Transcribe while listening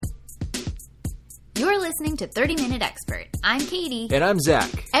You're listening to 30 Minute Expert. I'm Katie. And I'm Zach.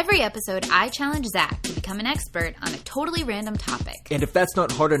 Every episode, I challenge Zach to become an expert on a totally random topic. And if that's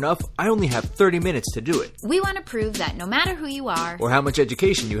not hard enough, I only have 30 minutes to do it. We want to prove that no matter who you are, or how much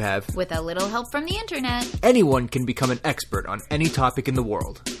education you have, with a little help from the internet, anyone can become an expert on any topic in the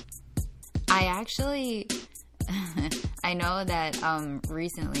world. I know that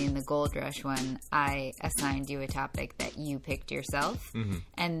recently in the Gold Rush one, I assigned you a topic that you picked yourself. Mm-hmm.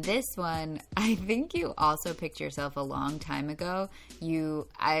 And this one, I think you also picked yourself a long time ago.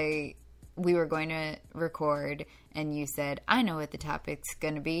 We were going to record, and you said, I know what the topic's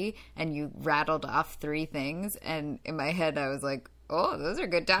going to be. And you rattled off 3 things. And in my head, I was like, oh, those are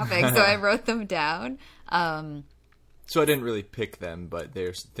good topics. So I wrote them down. So I didn't really pick them, but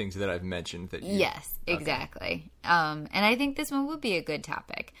there's things that I've mentioned that you... Yes, exactly. And I think this one would be a good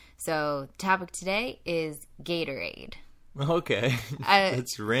topic. So, topic today is Gatorade. Okay.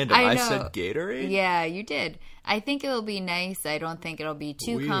 That's random. I said Gatorade? Yeah, you did. I think it'll be nice. I don't think it'll be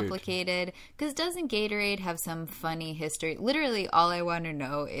too complicated. Because doesn't Gatorade have some funny history? Literally, all I want to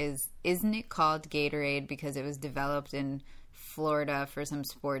know is, isn't it called Gatorade because it was developed in Florida for some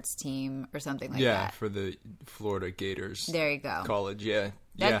sports team or something like that? Yeah, for the Florida Gators. There you go. College, yeah.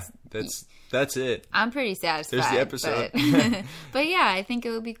 That's it. I'm pretty satisfied. There's the episode. But yeah, I think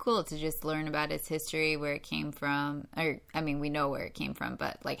it would be cool to just learn about its history, where it came from. Or, I mean, we know where it came from,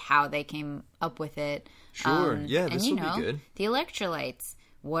 but like how they came up with it. Sure. Yeah, this will be good. The electrolytes.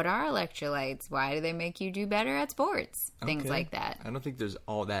 What are electrolytes? Why do they make you do better at sports? Things like that. I don't think there's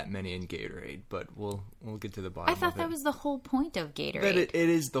all that many in Gatorade, but we'll get to the bottom of it. I thought that was the whole point of Gatorade. But it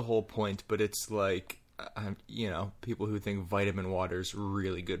is the whole point, but it's like, people who think vitamin water is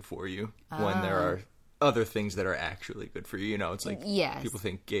really good for you when there are other things that are actually good for you. It's like people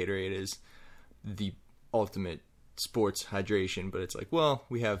think Gatorade is the ultimate sports hydration, but it's like, well,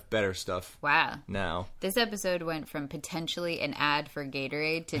 we have better stuff. Wow. Now. This episode went from potentially an ad for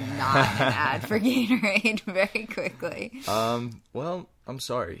Gatorade to not an ad for Gatorade very quickly. Well, I'm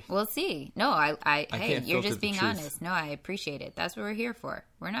sorry. We'll see. No, hey, you're just being truth. honest. No, I appreciate it. That's what we're here for.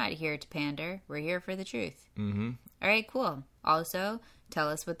 We're not here to pander. We're here for the truth. Mm-hmm. All right, cool. Also, tell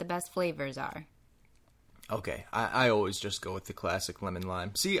us what the best flavors are. Okay, I always just go with the classic lemon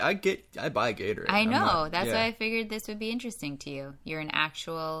lime. See, I buy Gatorade. I know. That's why I figured this would be interesting to you. You're an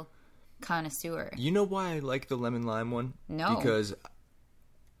actual connoisseur. You know why I like the lemon lime one? No. Because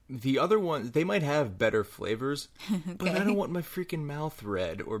the other ones, they might have better flavors, but I don't want my freaking mouth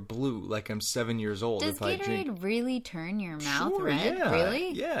red or blue like I'm 7 years old. Does Gatorade really turn your mouth red? Yeah.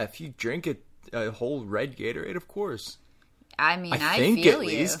 Really? Yeah, if you drink a whole red Gatorade, of course. I mean, I think feel at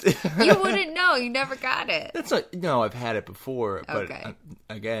least. You wouldn't know. You never got it. That's not. No, I've had it before, but okay.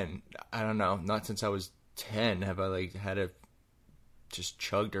 Again, I don't know. Not since I was 10 have I had just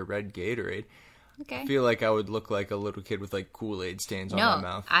chugged a red Gatorade. Okay. I feel like I would look like a little kid with Kool-Aid stains on my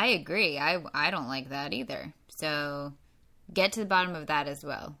mouth. I agree. I don't like that either. So get to the bottom of that as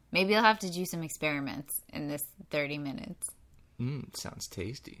well. Maybe I'll have to do some experiments in this 30 minutes. Sounds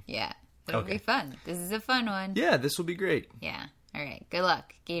tasty. Yeah. It'll be fun. This is a fun one. Yeah, this will be great. Yeah. All right. Good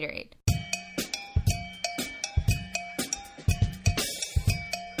luck. Gatorade.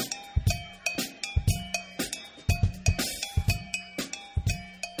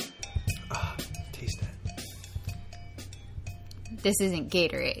 Taste that. This isn't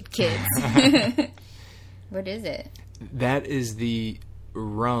Gatorade, kids. What is it? That is the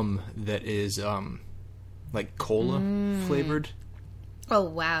rum that is cola flavored. Oh,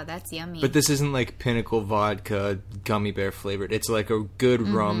 wow, that's yummy. But this isn't Pinnacle vodka gummy bear flavored. It's a good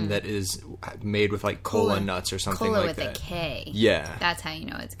rum that is made with cola nuts or something cola like that. Cola with a K. Yeah. That's how you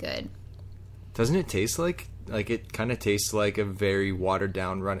know it's good. Doesn't it taste like it kind of tastes like a very watered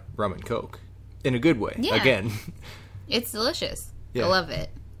down rum and Coke? In a good way. Yeah. Again. It's delicious. Yeah. I love it.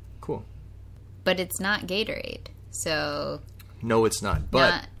 Cool. But it's not Gatorade. So... No, it's not.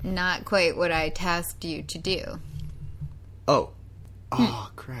 But... Not quite what I tasked you to do.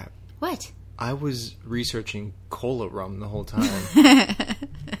 Oh, crap. What? I was researching cola rum the whole time.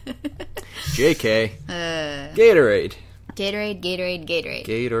 JK. Gatorade.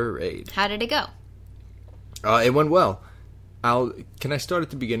 Gatorade. How did it go? It went well. Can I start at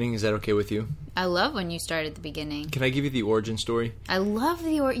the beginning? Is that okay with you? I love when you start at the beginning. Can I give you the origin story? I love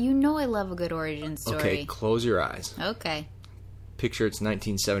you know I love a good origin story. Okay, close your eyes. Okay. Picture it's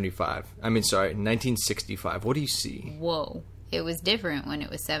 1965. What do you see? Whoa. It was different when it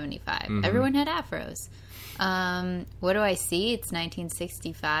was 75. Mm-hmm. Everyone had afros. What do I see? It's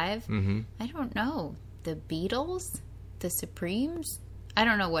 1965. Mm-hmm. I don't know. The Beatles? The Supremes? I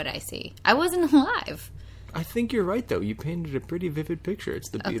don't know what I see. I wasn't alive. I think you're right, though. You painted a pretty vivid picture. It's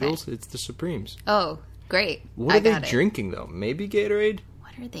the Beatles. It's the Supremes. Oh, great. What are they drinking, though? Maybe Gatorade?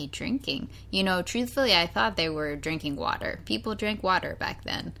 What are they drinking? You know, truthfully, I thought they were drinking water. People drank water back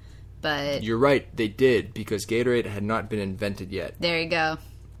then. But you're right. They did, because Gatorade had not been invented yet. There you go.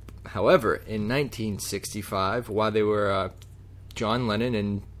 However, in 1965, while they were John Lennon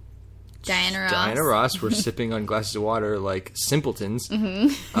and Diana Ross were sipping on glasses of water like simpletons,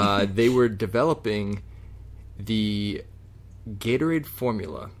 they were developing the Gatorade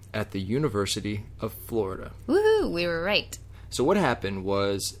formula at the University of Florida. Woohoo! We were right. So what happened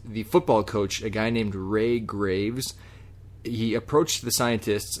was the football coach, a guy named Ray Graves, he approached the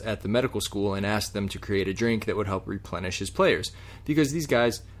scientists at the medical school and asked them to create a drink that would help replenish his players. Because these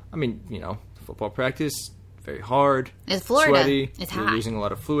guys, I mean, you know, football practice, very hard, it's Florida. Sweaty, it's they're hot. Losing a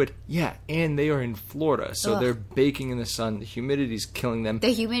lot of fluid. Yeah, and they are in Florida, so they're baking in the sun. The humidity's killing them. The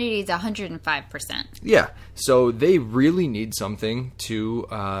humidity is 105%. Yeah, so they really need something to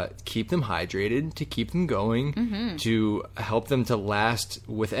keep them hydrated, to keep them going, to help them to last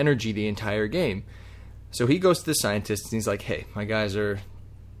with energy the entire game. So he goes to the scientists and he's like, "Hey, my guys are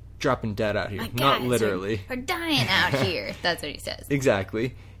dropping dead out here. Not literally. We're dying out here." That's what he says.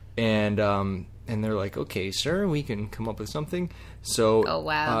 Exactly. And they're like, "Okay, sir, we can come up with something." So, oh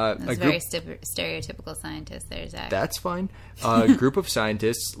wow, that's very stereotypical scientist there, Zach. That's fine. A group of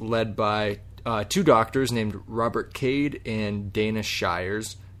scientists led by two doctors named Robert Cade and Dana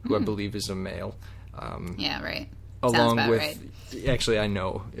Shires, who I believe is a male. Yeah, right. Along Sounds about with, right. Actually, I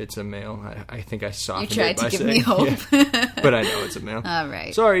know it's a male. I think I softened it by saying, you tried to give me hope, but I know it's a male. All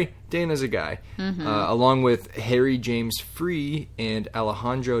right. Sorry, Dana's a guy. Along with Harry James Free and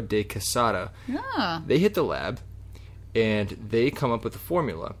Alejandro de Quesada. Oh. They hit the lab, and they come up with a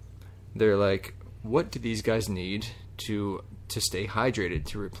formula. They're like, what do these guys need to stay hydrated,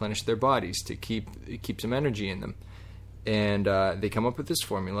 to replenish their bodies, to keep some energy in them? And they come up with this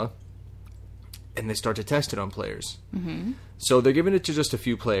formula. And they start to test it on players. So they're giving it to just a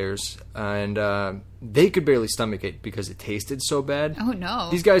few players, and they could barely stomach it because it tasted so bad. Oh, no.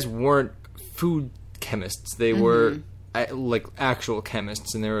 These guys weren't food chemists. They were like actual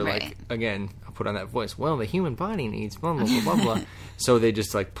chemists, and they were like, again, I'll put on that voice, well, the human body needs blah, blah, blah, blah, blah. So they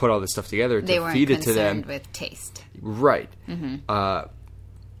just like put all this stuff together to feed it to them. They weren't concerned with taste. Right.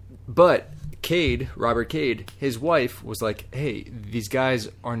 But Robert Cade, his wife was like, "Hey, these guys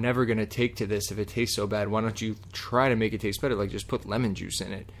are never going to take to this if it tastes so bad. Why don't you try to make it taste better? Like, just put lemon juice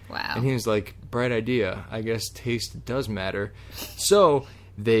in it." Wow. And he was like, "Bright idea. I guess taste does matter." So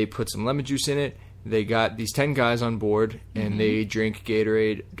they put some lemon juice in it. They got these 10 guys on board, and they drink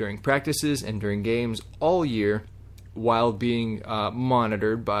Gatorade during practices and during games all year while being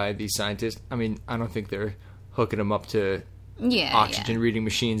monitored by these scientists. I mean, I don't think they're hooking them up to oxygen reading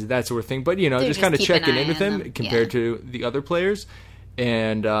machines, that sort of thing. But, you know, just kind of checking in with them compared to the other players.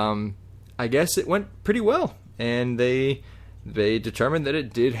 And I guess it went pretty well. And they determined that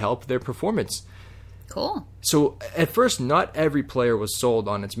it did help their performance. Cool. So at first, not every player was sold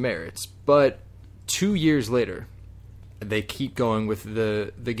on its merits. But 2 years later, they keep going with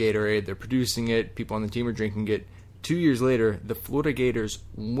the Gatorade. They're producing it. People on the team are drinking it. 2 years later, the Florida Gators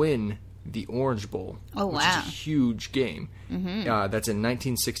win the Orange Bowl, which is a huge game. That's in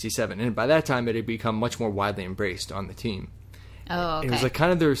 1967. And by that time, it had become much more widely embraced on the team. Oh, okay. It was like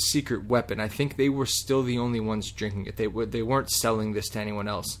kind of their secret weapon. I think they were still the only ones drinking it. They weren't selling this to anyone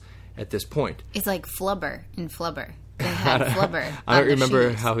else at this point. It's like Flubber in Flubber. They had Flubber. I don't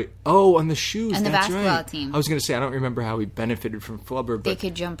remember how he... Oh, on the shoes. And the basketball team. I was going to say, I don't remember how he benefited from Flubber. But they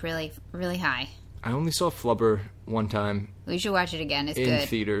could jump really, really high. I only saw Flubber one time. We should watch it again. It's good. In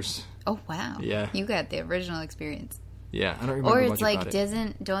theaters. Oh, wow. Yeah. You got the original experience. Yeah, I don't remember much about it. Or it's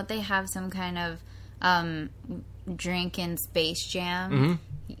like, don't they have some kind of drink in Space Jam?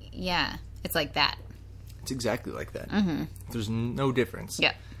 Yeah, it's like that. It's exactly like that. There's no difference.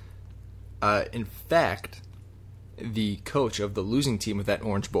 Yeah. In fact, the coach of the losing team of that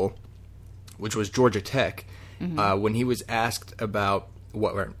Orange Bowl, which was Georgia Tech, when he was asked about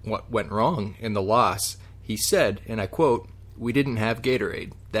what went wrong in the loss, he said, and I quote, "We didn't have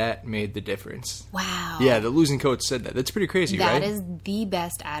Gatorade. That made the difference." Wow. Yeah, the losing coach said that. That's pretty crazy, right? That is the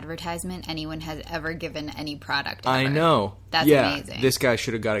best advertisement anyone has ever given any product ever. I know. That's amazing. This guy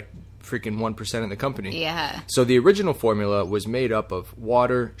should have got a freaking 1% in the company. Yeah. So the original formula was made up of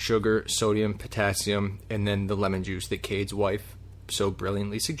water, sugar, sodium, potassium, and then the lemon juice that Cade's wife so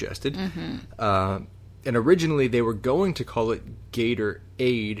brilliantly suggested. And originally they were going to call it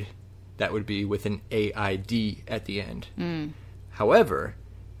Gatorade. That would be with an AID at the end. However,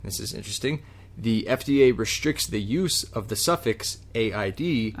 this is interesting, the FDA restricts the use of the suffix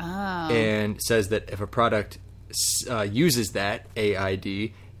AID and says that if a product uses that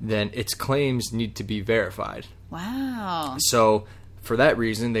AID, then its claims need to be verified. Wow. So for that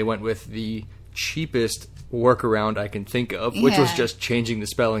reason, they went with the cheapest workaround I can think of, which was just changing the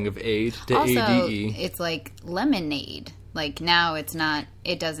spelling of aid to ADE. It's like lemonade. Like now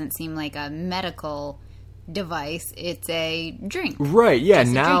it doesn't seem like a medical device. It's a drink. Right, yeah.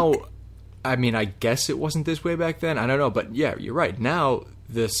 Now, I mean, I guess it wasn't this way back then. I don't know. But yeah, you're right. Now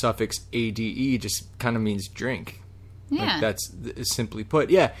the suffix ADE just kind of means drink. Yeah. Like that's simply put.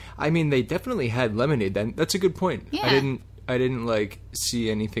 Yeah. I mean, they definitely had lemonade then. That's a good point. Yeah. I didn't like see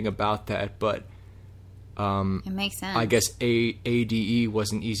anything about that, but it makes sense. I guess ADE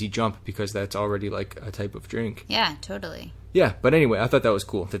was an easy jump because that's already like a type of drink. Yeah, totally. Yeah, but anyway, I thought that was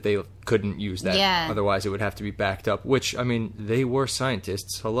cool that they couldn't use that. Yeah. Otherwise, it would have to be backed up, which, I mean, they were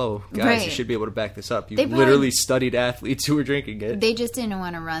scientists. Hello, guys, right. You should be able to back this up. You literally studied athletes who were drinking it. They just didn't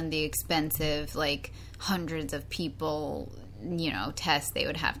want to run the expensive, like, hundreds of people, tests they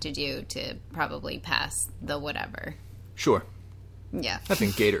would have to do to probably pass the whatever. Sure. Yeah. I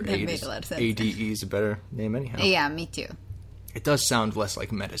think Gatorade made a lot of sense. ADE is a better name anyhow. Yeah, me too. It does sound less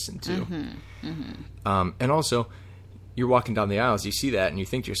like medicine, too. And also, you're walking down the aisles, you see that, and you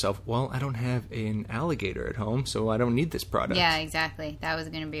think to yourself, well, I don't have an alligator at home, so I don't need this product. Yeah, exactly. That was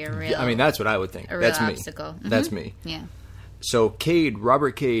going to be a real... I mean, that's what I would think. That's obstacle. Me. That's me. Yeah. So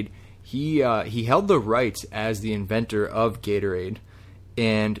Robert Cade, he held the rights as the inventor of Gatorade,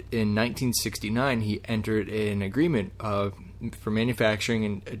 and in 1969 he entered an agreement for manufacturing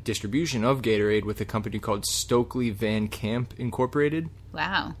and distribution of Gatorade with a company called Stokely Van Camp Incorporated.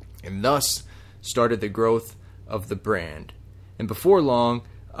 Wow. And thus started the growth of the brand. And before long,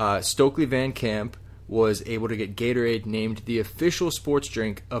 Stokely Van Camp was able to get Gatorade named the official sports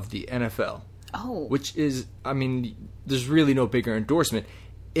drink of the NFL. Oh. Which is, I mean, there's really no bigger endorsement.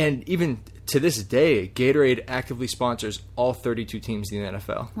 And even to this day, Gatorade actively sponsors all 32 teams in the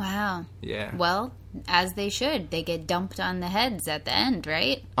NFL. Wow. Yeah. Well, as they should. They get dumped on the heads at the end,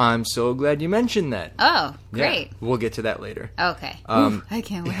 right? I'm so glad you mentioned that. Oh, great. Yeah, we'll get to that later. Okay. I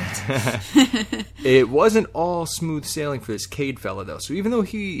can't wait. It wasn't all smooth sailing for this Cade fella, though. So even though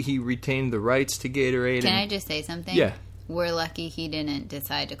he retained the rights to Gatorade... Can I just say something? Yeah. We're lucky he didn't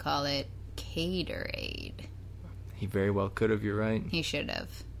decide to call it Caterade. He very well could have, you're right. He should have.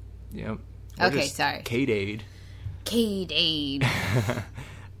 Yep. Okay, sorry. Cadeade. Cadeade.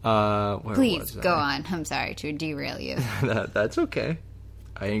 Please, go on. I'm sorry to derail you. That's okay.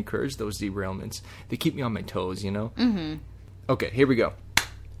 I encourage those derailments. They keep me on my toes, Mm-hmm. Okay, here we go.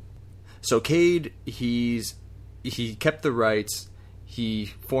 So Cade, he kept the rights.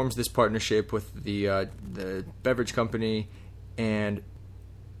 He forms this partnership with the beverage company, and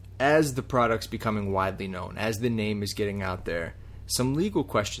as the product's becoming widely known, as the name is getting out there, some legal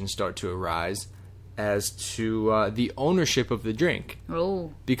questions start to arise as to the ownership of the drink.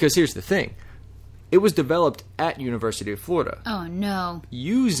 Oh. Because here's the thing. It was developed at University of Florida. Oh, no.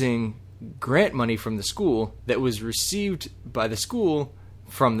 Using grant money from the school that was received by the school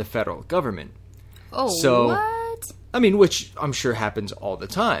from the federal government. Oh, so, what? I mean, which I'm sure happens all the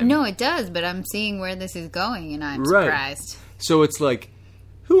time. No, it does, but I'm seeing where this is going, and I'm surprised. So it's like,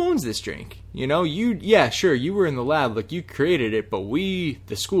 who owns this drink? You were in the lab, like you created it, but we,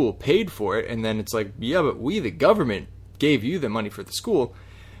 the school, paid for it, and then it's like, yeah, but we, the government, gave you the money for the school.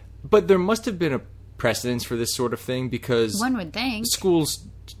 But there must have been a precedence for this sort of thing, because one would think schools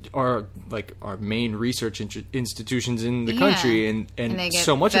are like our main research institutions in the country, and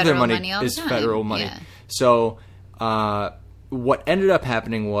so much of their money is federal money. Yeah. So what ended up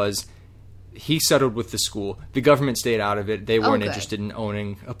happening was he settled with the school. The government stayed out of it. They weren't interested in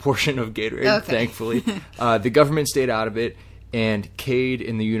owning a portion of Gatorade, thankfully. The government stayed out of it, and Cade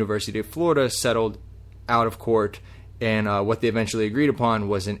in the University of Florida settled out of court. And what they eventually agreed upon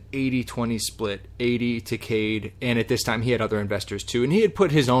was an 80-20 split, 80 to Cade. And at this time, he had other investors too, and he had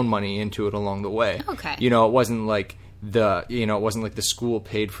put his own money into it along the way. Okay. It wasn't like the school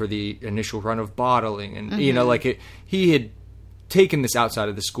paid for the initial run of bottling, and he had taken this outside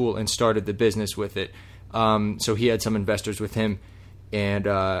of the school and started the business with it. So he had some investors with him, and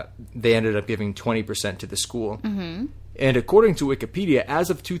they ended up giving 20% to the school. Mm-hmm. And according to Wikipedia, as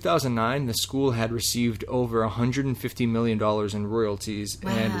of 2009, the school had received over $150 million in royalties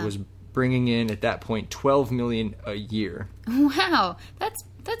and was bringing in, at that point, $12 million a year. Wow,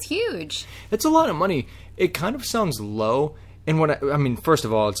 that's huge. It's a lot of money. It kind of sounds low. And first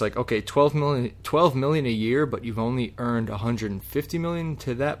of all, it's like, okay, $12 million a year, but you've only earned $150 million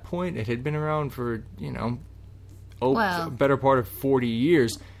to that point. It had been around for, better part of 40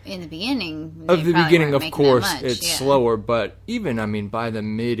 years. In the beginning, of course, it's slower. But even, I mean, by the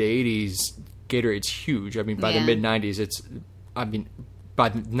mid-'80s, Gatorade's huge. I mean, by the mid-'90s, by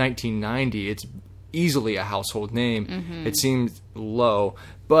 1990, it's easily a household name. Mm-hmm. It seems low.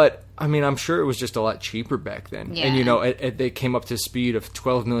 But, I mean, I'm sure it was just a lot cheaper back then. Yeah. And, they came up to speed of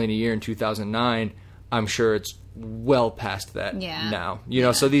 $12 million a year in 2009. I'm sure it's well past that now.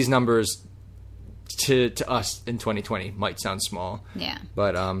 So these numbers to us in 2020 might sound small. Yeah.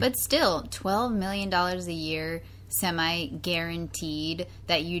 But still, $12 million a year, semi-guaranteed,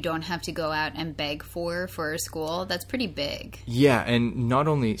 that you don't have to go out and beg for a school. That's pretty big. Yeah, and not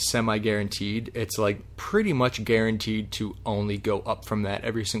only semi-guaranteed, it's like pretty much guaranteed to only go up from that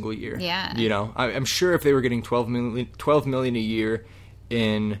every single year. Yeah. I'm sure if they were getting $12 million a year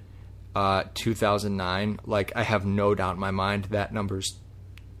in 2009, like, I have no doubt in my mind that number's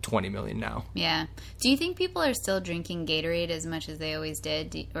 $20 million now. Yeah. Do you think people are still drinking Gatorade as much as they always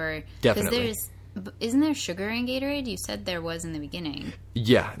did? Definitely. Isn't there sugar in Gatorade? You said there was in the beginning.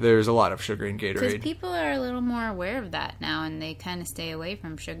 Yeah, there's a lot of sugar in Gatorade. Because people are a little more aware of that now, and they kind of stay away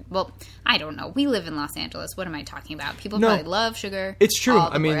from sugar. Well, I don't know. We live in Los Angeles. What am I talking about? People probably love sugar. It's true.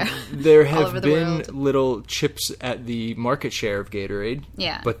 I mean, there have been little chips at the market share of Gatorade.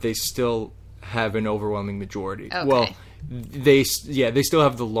 Yeah. But they still have an overwhelming majority. Okay. Well, they still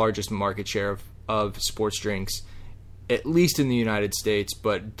have the largest market share of sports drinks, at least in the United States,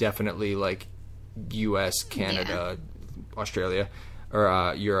 but definitely like U.S., Canada, Australia,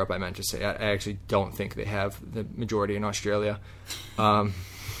 or Europe, I meant to say. I actually don't think they have the majority in Australia. I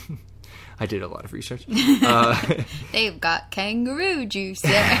did a lot of research. They've got kangaroo juice.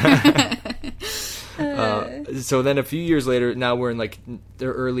 So then a few years later, now we're in like the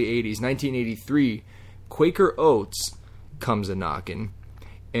early 80s, 1983, Quaker Oats comes a-knocking,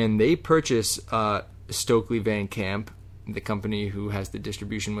 and they purchase Stokely Van Camp, the company who has the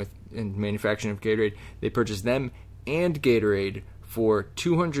distribution with and manufacturing of Gatorade. They purchased them and Gatorade for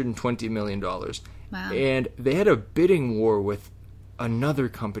 $220 million. Wow. And they had a bidding war with another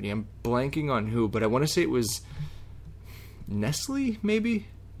company. I'm blanking on who, but I want to say it was Nestle, maybe?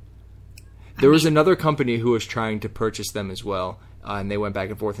 There was another company who was trying to purchase them as well, and they went back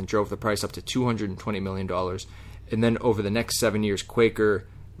and forth and drove the price up to $220 million. And then over the next 7 years, Quaker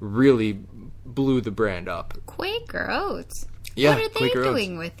really blew the brand up. Quaker Oats? Yeah, what are they Quaker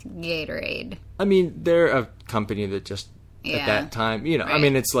doing Oats. with Gatorade? I mean, they're a company that just, at that time, right. I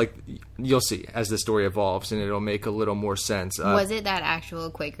mean, it's like, you'll see as the story evolves, and it'll make a little more sense. Was it that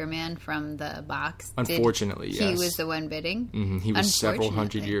actual Quaker man from the box? Unfortunately, yes. He was the one bidding? Mm-hmm. He was several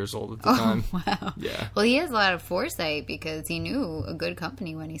hundred years old at the time. Wow. Yeah. Well, he has a lot of foresight because he knew a good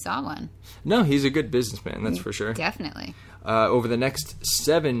company when he saw one. No, he's a good businessman, that's for sure. Definitely. Over the next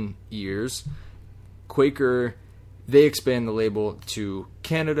 7 years, Quaker, they expand the label to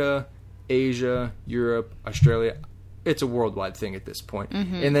Canada, Asia, Europe, Australia. It's a worldwide thing at this point.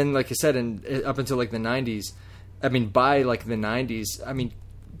 Mm-hmm. And then, like I said, up until like the 90s, I mean, by like the 90s, I mean,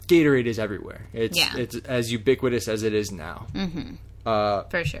 Gatorade is everywhere. It's as ubiquitous as it is now. Mm-hmm.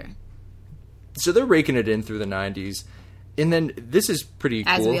 For sure. So they're raking it in through the 90s. And then this is pretty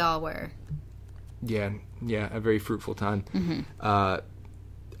cool. As we all were. Yeah, a very fruitful time. Mm-hmm.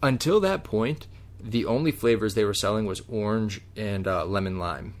 Until that point, the only flavors they were selling was orange and lemon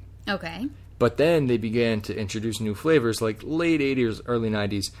lime. Okay. But then they began to introduce new flavors like late 80s, early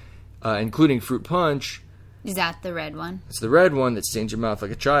 90s, including fruit punch. Is that the red one? It's the red one that stains your mouth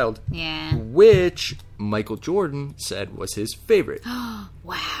like a child. Yeah. Which Michael Jordan said was his favorite.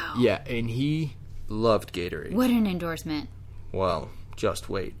 Wow. Yeah, and he loved Gatorade. What an endorsement. Well, just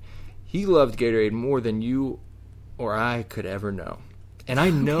wait. He loved Gatorade more than you or I could ever know. And I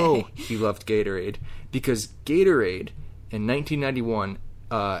know he loved Gatorade because Gatorade in 1991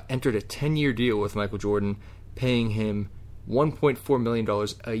 entered a 10-year deal with Michael Jordan, paying him $1.4 million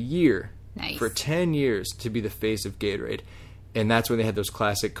a year for 10 years to be the face of Gatorade. And that's when they had those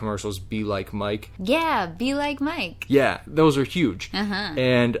classic commercials, Be Like Mike. Yeah, Be Like Mike. Yeah, those are huge. Uh-huh.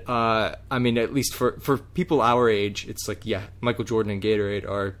 And, I mean, at least for people our age, it's like, yeah, Michael Jordan and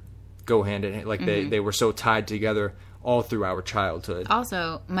Gatorade go hand in hand. Like, they were so tied together all through our childhood.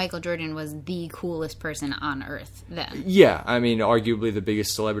 Also, Michael Jordan was the coolest person on earth then. Yeah, I mean, arguably the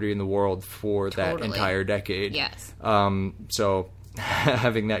biggest celebrity in the world for that entire decade. Yes. So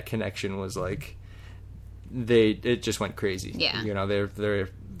having that connection was like, it just went crazy. Yeah. You know,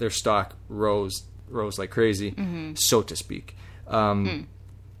 their stock rose like crazy, so to speak.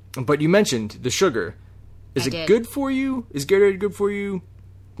 But you mentioned the sugar. Is it good for you? Is Gatorade good for you?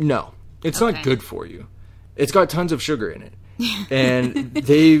 No, it's not good for you. It's got tons of sugar in it. And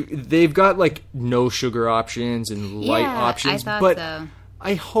they've got like no sugar options and light options. I thought but so.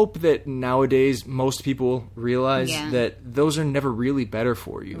 I hope that nowadays most people realize that those are never really better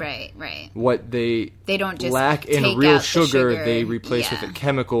for you. Right, right. What they don't just lack in take real out the sugar, they replace with a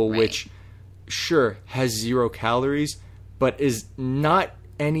chemical, which sure has 0 calories, but is not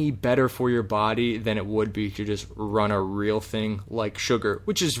any better for your body than it would be to just run a real thing like sugar,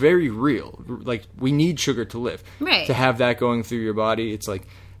 which is very real. Like, we need sugar to live. Right. To have that going through your body, it's like,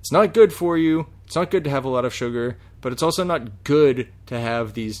 it's not good for you. It's not good to have a lot of sugar, but it's also not good to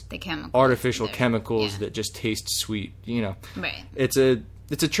have these artificial chemicals that just taste sweet, you know. Right. It's a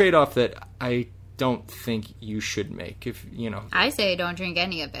trade-off that I don't think you should make, if, you know. I say don't drink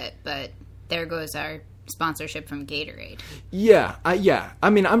any of it, but there goes our sponsorship from Gatorade. Yeah. I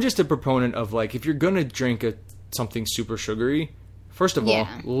mean, I'm just a proponent of, like, if you're going to drink something super sugary, first of all,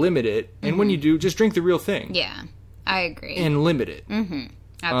 limit it. And when you do, just drink the real thing. Yeah, I agree. And limit it. Mm-hmm.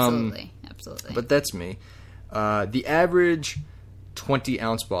 Absolutely. Absolutely. But that's me. The average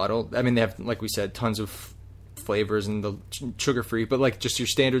 20-ounce bottle, I mean, they have, like we said, tons of flavors and the sugar-free, but, like, just your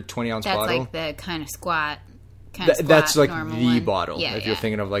standard 20-ounce bottle. That's like the kind of squat. That's like the one. bottle, if you're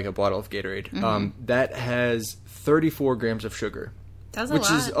thinking of like a bottle of Gatorade. Mm-hmm. That has 34 grams of sugar. That's a lot.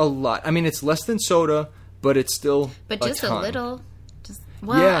 Which is a lot. I mean, it's less than soda, but it's still But just a little.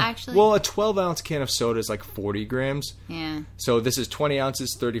 Actually. Well, a 12-ounce can of soda is like 40 grams. Yeah. So this is 20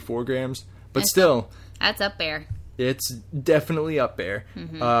 ounces, 34 grams. But still. That's up there. It's definitely up there.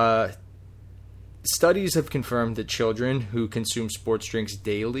 Mm-hmm. Studies have confirmed that children who consume sports drinks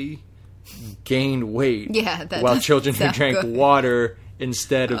daily gained weight, while children who drank water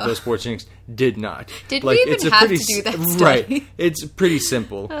instead of those sports drinks did not. Did we even have to do that study? Right. It's pretty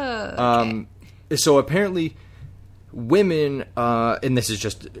simple. Okay. So apparently women, and this is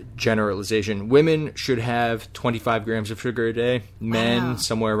just generalization, women should have 25 grams of sugar a day. Men,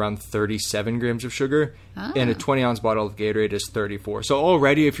 somewhere around 37 grams of sugar. And a 20-ounce bottle of Gatorade is 34. So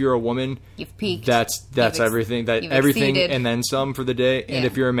already, if you're a woman, you've peaked. That's everything. Everything and then some for the day. And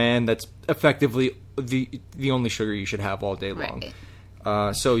if you're a man, that's effectively the only sugar you should have all day long. Right.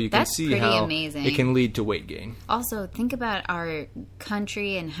 So you can see how it can lead to weight gain. Also, think about our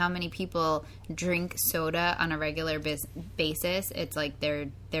country and how many people drink soda on a regular basis. It's like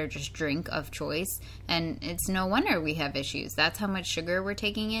their just drink of choice, and it's no wonder we have issues. That's how much sugar we're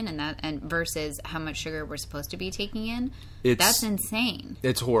taking in, and versus how much sugar we're supposed to be taking in. That's insane.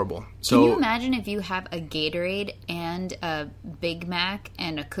 It's horrible. So, can you imagine if you have a Gatorade and a Big Mac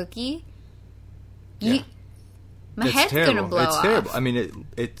and a cookie? Yeah. My head's gonna blow off. It's terrible. I mean,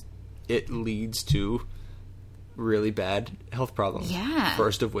 it leads to really bad health problems. Yeah.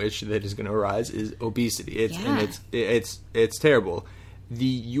 First of which that is going to arise is obesity. And it's terrible.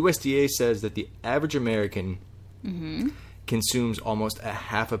 The USDA says that the average American consumes almost a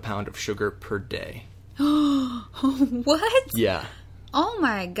half a pound of sugar per day. What? Yeah. Oh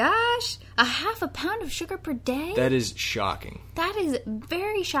my gosh. A half a pound of sugar per day? That is shocking. That is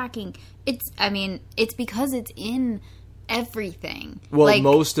very shocking. It's because it's in everything. Well,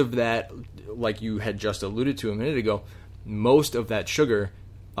 most of that, like you had just alluded to a minute ago, most of that sugar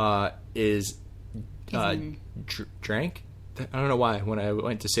is drank? I don't know why when I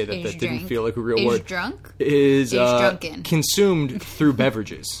went to say that didn't feel like a real word. Is drunken. Consumed through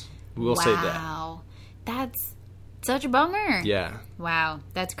beverages. We'll say that. Wow. That's such a bummer. Yeah. Wow.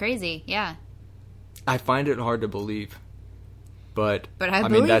 That's crazy. Yeah. I find it hard to believe. But I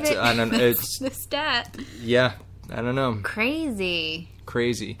believe that's, it. I don't know. It's the stat. Yeah. I don't know. Crazy.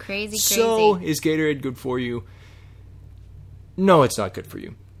 So, is Gatorade good for you? No, it's not good for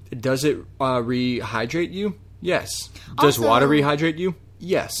you. Does it rehydrate you? Yes. Does water rehydrate you?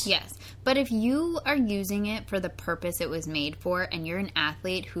 Yes. Yes. But if you are using it for the purpose it was made for, and you're an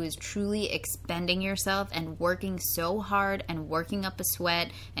athlete who is truly expending yourself and working so hard and working up a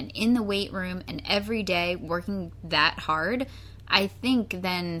sweat and in the weight room and every day working that hard, I think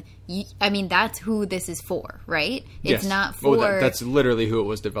then, that's who this is for, right? It's not for... that's literally who it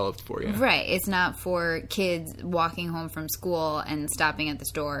was developed for, yeah. Right. It's not for kids walking home from school and stopping at the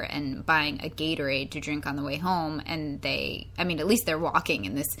store and buying a Gatorade to drink on the way home, and at least they're walking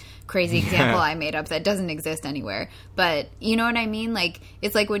in this crazy example I made up that doesn't exist anywhere. But you know what I mean? Like,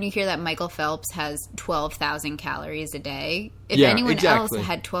 it's like when you hear that Michael Phelps has 12,000 calories a day. If anyone else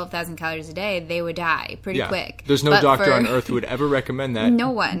had 12,000 calories a day, they would die pretty quick. There's no doctor on earth who would ever recommend that.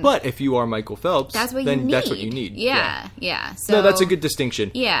 No one. But But if you are Michael Phelps, that's what you need. Yeah. So, no, that's a good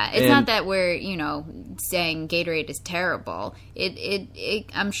distinction. Yeah, it's not that we're, saying Gatorade is terrible.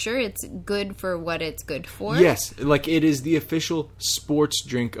 I'm sure it's good for what it's good for. Yes, like it is the official sports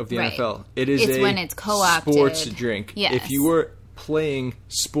drink of the NFL. It's when it's co-opted. Sports drink. Yes. If you were playing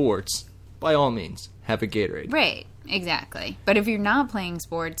sports, by all means, have a Gatorade. Right. Exactly. But if you're not playing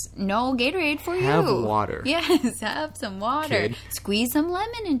sports, no Gatorade for you. Have water. Yes, have some water. Kid. Squeeze some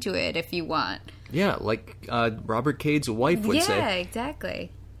lemon into it if you want. Yeah, like Robert Cade's wife would say. Yeah,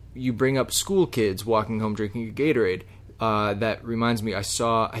 exactly. You bring up school kids walking home drinking a Gatorade. That reminds me, I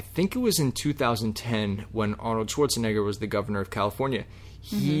think it was in 2010 when Arnold Schwarzenegger was the governor of California.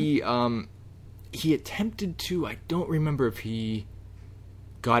 He attempted to, I don't remember if he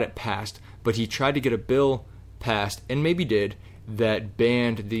got it passed, but he tried to get a bill passed, and maybe did, that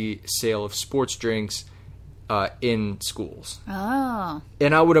banned the sale of sports drinks in schools. Oh.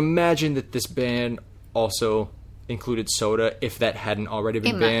 And I would imagine that this ban also included soda, if that hadn't already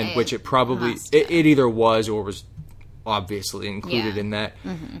been banned, which it probably... It either was or was obviously included in that.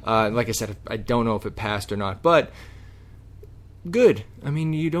 Mm-hmm. Like I said, I don't know if it passed or not, but... Good. I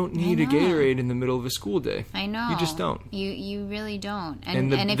mean, you don't need a Gatorade in the middle of a school day. I know. You just don't. You really don't.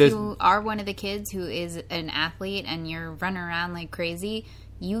 And if you are one of the kids who is an athlete and you're running around like crazy,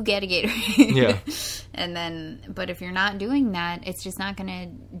 you get a Gatorade. Yeah. But if you're not doing that, it's just not going to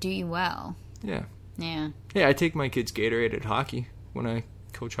do you well. Yeah. Yeah. Yeah, I take my kids Gatorade at hockey when I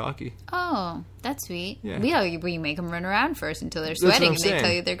coach hockey. Oh, that's sweet. Yeah. We make them run around first until they're sweating and they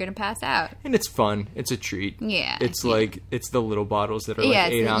tell you they're going to pass out. And it's fun. It's a treat. Yeah. It's like, it's the little bottles that are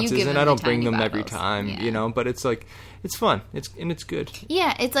like 8 ounces, and I don't bring them every time, but it's like, it's fun. It's good.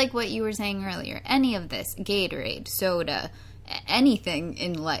 Yeah, it's like what you were saying earlier. Any of this, Gatorade, soda, anything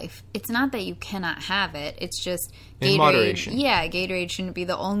in life, it's not that you cannot have it. It's just Gatorade. In moderation. Yeah, Gatorade shouldn't be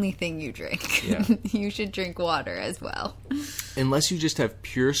the only thing you drink. Yeah. You should drink water as well. Unless you just have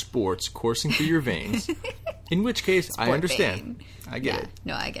pure sports coursing through your veins, in which case I understand. Vein. I get it.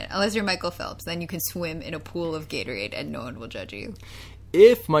 No, I get it. Unless you're Michael Phelps, then you can swim in a pool of Gatorade and no one will judge you.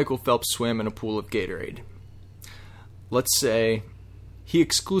 If Michael Phelps swam in a pool of Gatorade, let's say he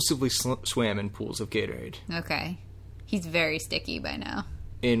exclusively swam in pools of Gatorade. Okay. He's very sticky by now.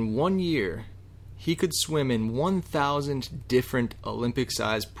 In 1 year, he could swim in 1,000 different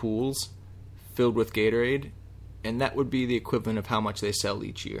Olympic-sized pools filled with Gatorade, and that would be the equivalent of how much they sell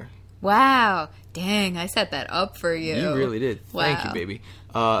each year. Wow. Dang, I set that up for you. You really did. Wow. Thank you, baby.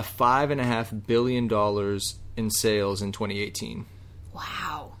 $5.5 billion in sales in 2018.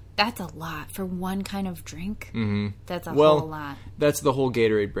 Wow. That's a lot for one kind of drink. Mm-hmm. That's a whole lot. That's the whole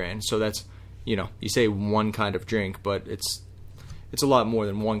Gatorade brand, so that's... you say one kind of drink, but it's a lot more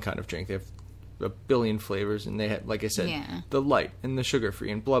than one kind of drink. They have a billion flavors, and they have, like I said, the light and the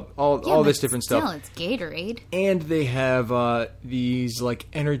sugar-free and all this different stuff. Still, it's Gatorade. And they have these like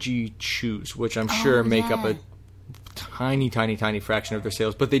energy chews, which I'm sure make up a tiny, tiny, tiny fraction of their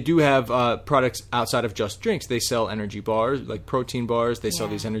sales. But they do have products outside of just drinks. They sell energy bars, like protein bars. They sell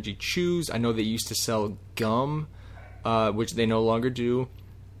these energy chews. I know they used to sell gum, which they no longer do.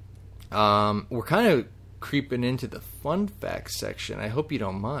 We're kind of creeping into the fun facts section. I hope you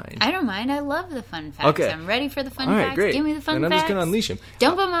don't mind. I don't mind. I love the fun facts. Okay. I'm ready for the fun facts. All right, great. Give me the fun facts. And I'm just going to unleash them.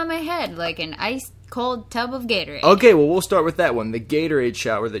 Dump them on my head like an ice-cold tub of Gatorade. Okay, well, we'll start with that one. The Gatorade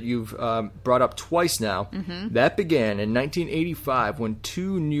shower that you've brought up twice now. Mm-hmm. That began in 1985 when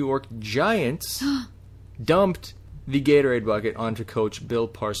 2 New York Giants dumped the Gatorade bucket onto coach Bill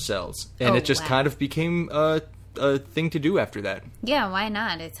Parcells. And it just kind of became a thing to do after that. Yeah, why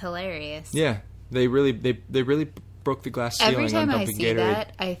not? It's hilarious. Yeah, they really broke the glass ceiling on dumping Gatorade. Every time I see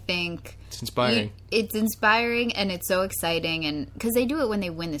that, I think it's inspiring. It's inspiring, and it's so exciting, and because they do it when they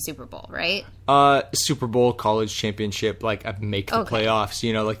win the Super Bowl, right? Super Bowl, college championship, like make the playoffs.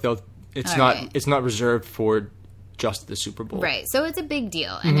 It's not reserved for just the Super Bowl. Right. So it's a big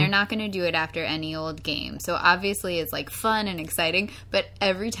deal. And they're not going to do it after any old game. So obviously it's like fun and exciting. But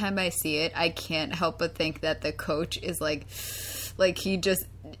every time I see it, I can't help but think that the coach is like he just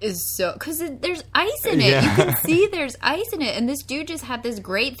is so... Because there's ice in it. Yeah. You can see there's ice in it. And this dude just had this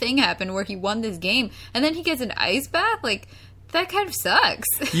great thing happen where he won this game. And then he gets an ice bath? Like... That kind of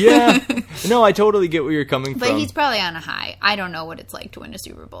sucks. Yeah. No, I totally get where you're coming from. But he's probably on a high. I don't know what it's like to win a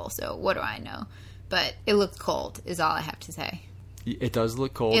Super Bowl, so what do I know? But it looks cold, is all I have to say. It does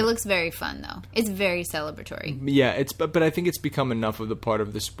look cold. It looks very fun, though. It's very celebratory. Yeah, but I think it's become enough of the part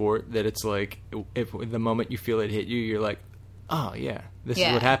of the sport that it's like, if the moment you feel it hit you, you're like, oh, yeah, this is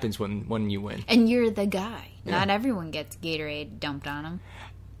what happens when you win. And you're the guy. Yeah. Not everyone gets Gatorade dumped on them.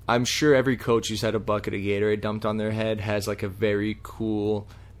 I'm sure every coach who's had a bucket of Gatorade dumped on their head has like a very cool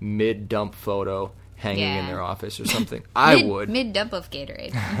mid-dump photo hanging in their office or something. I would. Mid-dump of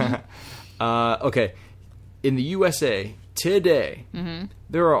Gatorade. Okay. In the USA, today,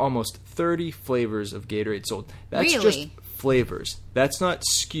 there are almost 30 flavors of Gatorade sold. That's just flavors. That's not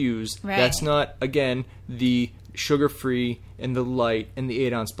SKUs. Right. That's not, again, the sugar-free and the light and the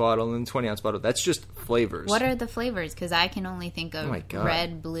 8-ounce bottle and the 20-ounce bottle. That's just flavors. What are the flavors? Because I can only think of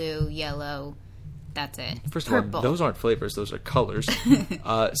red, blue, yellow. That's it. First of all, those aren't flavors. Those are colors.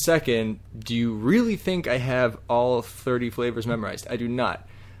 Second, do you really think I have all 30 flavors memorized? I do not.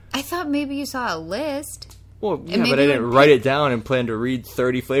 I thought maybe you saw a list. Well, yeah, but I didn't write it down and plan to read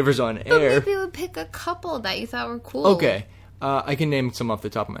 30 flavors on air. But maybe you would pick a couple that you thought were cool. Okay. I can name some off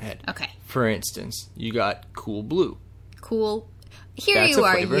the top of my head. Okay. For instance, you got Cool Blue. Cool. Here you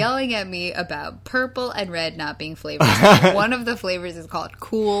are yelling at me about purple and red not being flavors. One of the flavors is called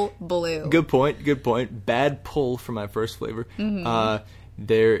Cool Blue. Good point. Bad pull for my first flavor. Mm-hmm.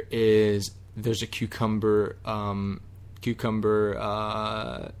 There's a cucumber...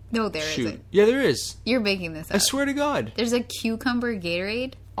 No, there isn't. Yeah, there is. You're making this up. I swear to God. There's a cucumber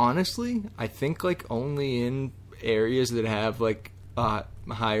Gatorade? Honestly, I think like only in areas that have like a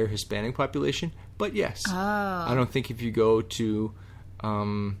higher Hispanic population. But yes. Oh. I don't think if you go to,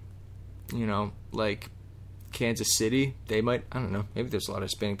 like Kansas City, they might, I don't know, maybe there's a lot of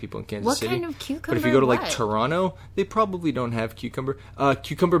Hispanic people in Kansas City. What kind of cucumber? But if you go to like Toronto, they probably don't have cucumber.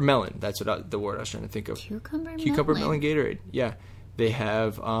 Cucumber melon, that's the word I was trying to think of. Cucumber melon Gatorade, yeah. They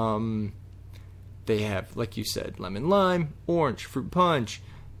have, like you said, lemon lime, orange, fruit punch,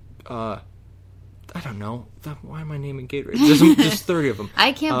 I don't know. Why am I naming Gatorade? There's just 30 of them.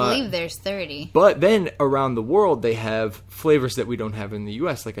 I can't believe there's 30. But then around the world, they have flavors that we don't have in the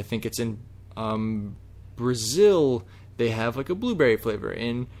U.S. Like I think it's in Brazil, they have like a blueberry flavor.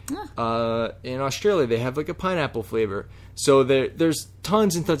 In Australia, they have like a pineapple flavor. So there's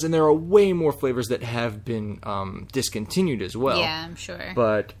tons and tons, and there are way more flavors that have been discontinued as well. Yeah, I'm sure.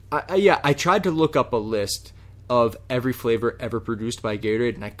 But I tried to look up a list of every flavor ever produced by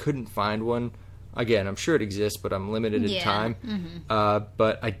Gatorade, and I couldn't find one. Again, I'm sure it exists, but I'm limited in time. Mm-hmm.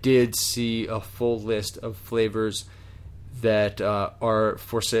 But I did see a full list of flavors that are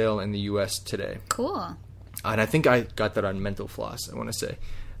for sale in the U.S. today. Cool. And I think I got that on Mental Floss, I want to say.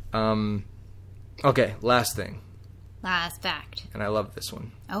 Okay, last thing. Last fact. And I love this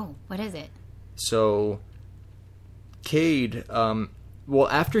one. Oh, what is it? So, Cade,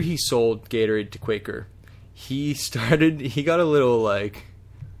 after he sold Gatorade to Quaker, he got a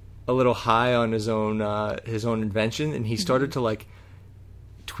little high on his own invention, and he started to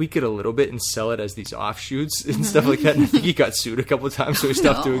tweak it a little bit and sell it as these offshoots and stuff like that. And I think he got sued a couple of times, so he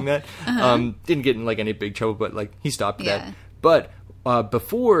stopped doing that. Didn't get in any big trouble, but he stopped that. But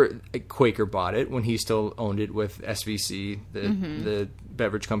before Quaker bought it, when he still owned it with SVC, the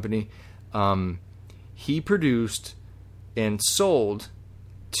beverage company, he produced and sold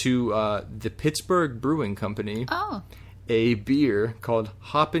to the Pittsburgh Brewing Company a beer called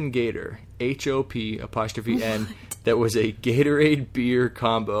Hoppin' Gator, HOP''N, that was a Gatorade beer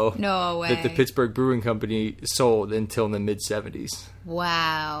combo. No way. That the Pittsburgh Brewing Company sold until the mid-'70s.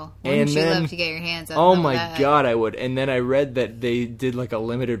 Wow. Wouldn't you love to get your hands on that? Oh my God, I would. And then I read that they did a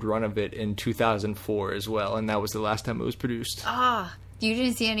limited run of it in 2004 as well, and that was the last time it was produced. You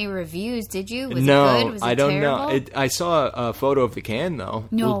didn't see any reviews, did you? Was no, it good? Was it I don't terrible? know. I saw a photo of the can, though.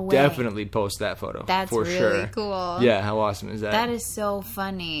 We'll definitely post that photo. That's for really sure. Cool. Yeah, how awesome is that? That is so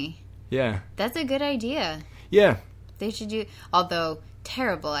funny. Yeah. That's a good idea. Yeah. They should do... Although,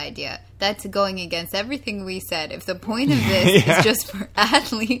 terrible idea. That's going against everything we said. If the point of this is just for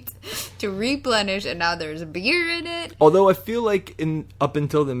athletes to replenish and now there's beer in it... Although I feel like up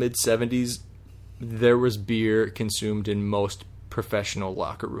until the mid-'70s, there was beer consumed in most professional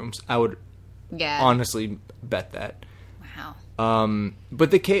locker rooms. I would honestly bet that. Wow. But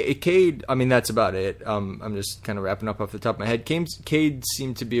the Cade, I mean, that's about it. I'm just kind of wrapping up off the top of my head. Cade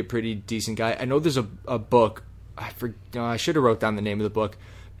seemed to be a pretty decent guy. I know there's a book. I should have wrote down the name of the book,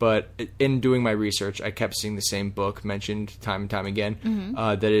 but in doing my research, I kept seeing the same book mentioned time and time again.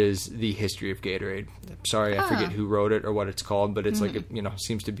 That is The History of Gatorade. Sorry, I forget who wrote it or what it's called, but it's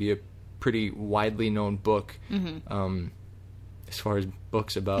seems to be a pretty widely known book. As far as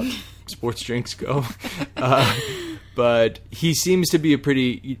books about sports drinks go. But he seems to be a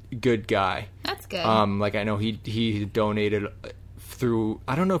pretty good guy. That's good. I know he donated through,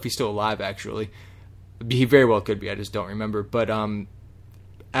 I don't know if he's still alive actually. He very well could be, I just don't remember. But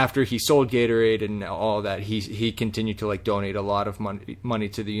after he sold Gatorade and all that, he continued to donate a lot of money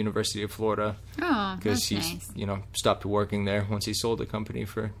to the University of Florida. Oh, because that's nice. Stopped working there once he sold the company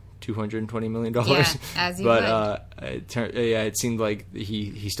for $220 million. Yeah, as you would. It seemed like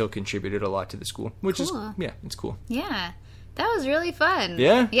he still contributed a lot to the school, which is it's cool. Yeah. That was really fun.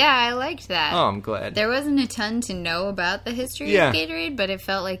 Yeah? Yeah, I liked that. Oh, I'm glad. There wasn't a ton to know about the history of Gatorade, but it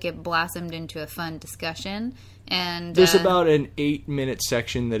felt like it blossomed into a fun discussion. And there's about an 8-minute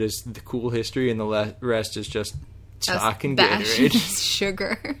section that is the cool history, and the rest is just talking Gatorade.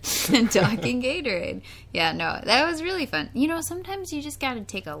 Sugar and talking Gatorade. Yeah, no, that was really fun. You know, sometimes you just got to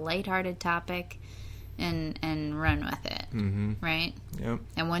take a lighthearted topic and run with it, right? Yep.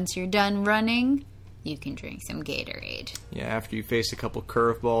 And once you're done running, you can drink some Gatorade. Yeah, after you face a couple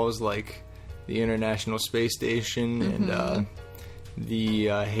curveballs like the International Space Station and the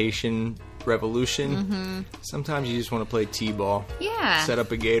Haitian Revolution, sometimes you just want to play T-ball. Yeah. Set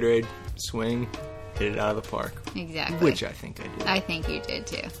up a Gatorade, swing, hit it out of the park. Exactly. Which I think I did. I think you did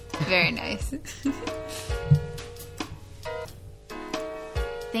too. Very nice.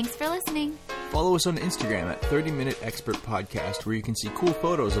 Thanks for listening. Follow us on Instagram at 30-Minute Expert Podcast, where you can see cool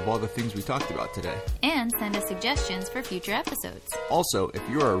photos of all the things we talked about today. And send us suggestions for future episodes. Also, if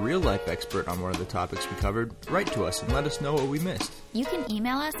you're a real-life expert on one of the topics we covered, write to us and let us know what we missed. You can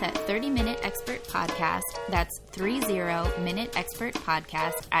email us at 30-Minute Expert Podcast. That's 30-Minute Expert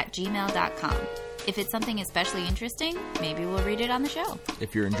Podcast @gmail.com. If it's something especially interesting, maybe we'll read it on the show.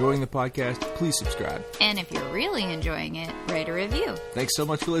 If you're enjoying the podcast, please subscribe. And if you're really enjoying it, write a review. Thanks so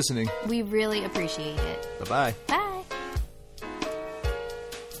much for listening. We really appreciate it. Bye-bye. Bye.